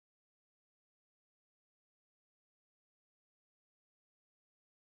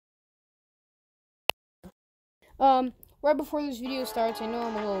Right before this video starts, I know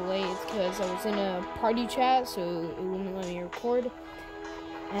I'm a little late. It's because I was in a party chat, so it wouldn't let me record.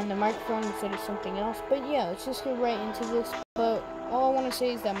 And the microphone instead of something else. But yeah, let's just get right into this. But all I want to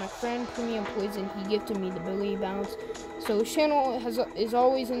say is that my friend Premium Poison, he gifted me the Billy Bounce. So his channel is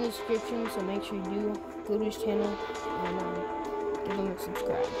always in the description, so make sure you do go to his channel and give him a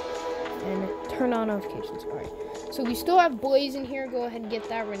subscribe. And turn on notifications. Alright, so we still have Blaze in here. Go ahead and get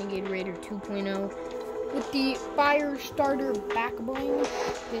that Renegade Raider 2.0. With the Fire Starter back bling.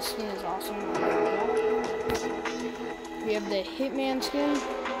 This skin is awesome. We have the Hitman skin,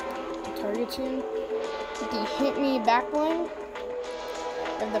 the Target skin. With the Hit Me back bling.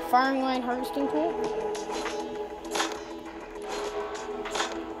 We have the Firing Line Harvesting Tool.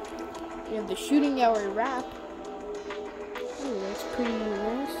 We have the Shooting Gallery wrap. Ooh, that's pretty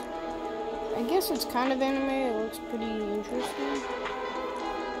nice. I guess it's kind of anime. It looks pretty interesting.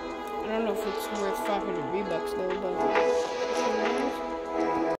 I don't know if it's worth 500 V-Bucks though, but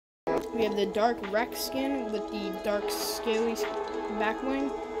we have the Dark Rex skin with the Dark Scaly back wing.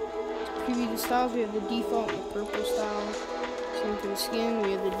 To preview the styles, we have the default and the purple style. Same for the skin,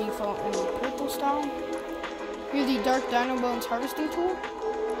 we have the default and the purple style. We have the Dark Dino Bones Harvesting Tool.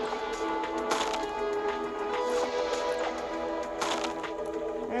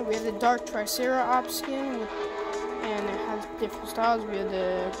 Alright, we have the Dark Triceratops skin with, and it has different styles. We have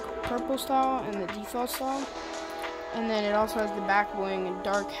the purple style and the default style, and then it also has the back wing and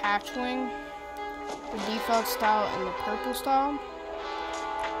dark hatch wing, the default style and the purple style.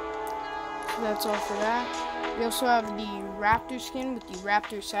 So that's all for that. We also have the Raptor skin with the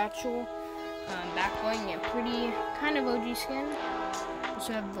Raptor satchel back wing, and pretty kind of OG skin. We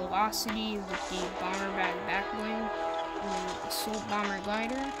also have Velocity with the bomber bag back wing and the Assault Bomber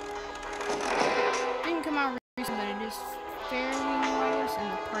glider. Didn't come out recently, but it is fairly noise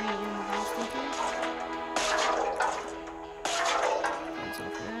and the party in the house thinking. That's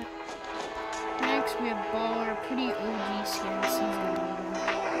all for that. Next we have Baller, pretty OG skin, season 1.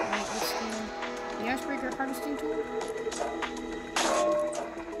 Right, this skin. The Icebreaker Harvesting Tool.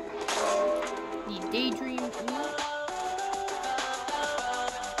 The Daydream emote.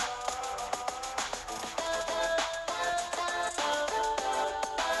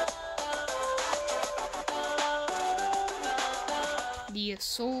 The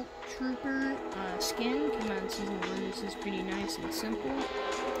Assault Trooper skin came out in season 1. This is pretty nice and simple.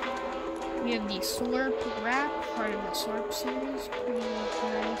 We have the Slurp wrap, part of the Slurp series. Pretty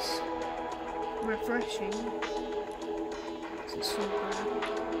nice, refreshing. It's a Slurp wrap.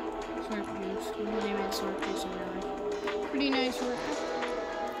 Slurp juice. We name it Slurp juice in real life. Pretty nice wrap.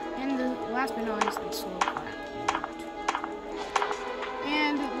 And the last but not least, the Slurp wrap.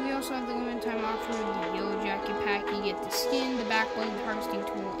 And we also have the limited time offer of the Yellow Jacket pack. You get the skin, the back bling, the harvesting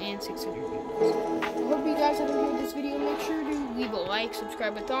tool, and 600 V-Bucks. I hope you guys have enjoyed this video. Make sure to leave a like,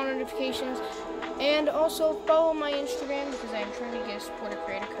 subscribe with all notifications, and also follow my Instagram because I'm trying to get a supporter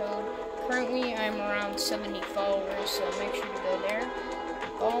creator code. Currently, I'm around 70 followers, so make sure to go there.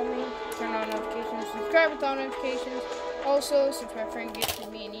 Follow me, turn on notifications, subscribe with all notifications. Also, since my friend gifted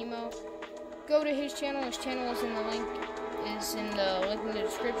me an emo, go to his channel. His channel is in the link in the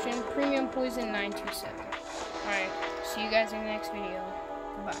description. Premium Poison 927. Alright, see you guys in the next video.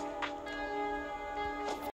 Goodbye.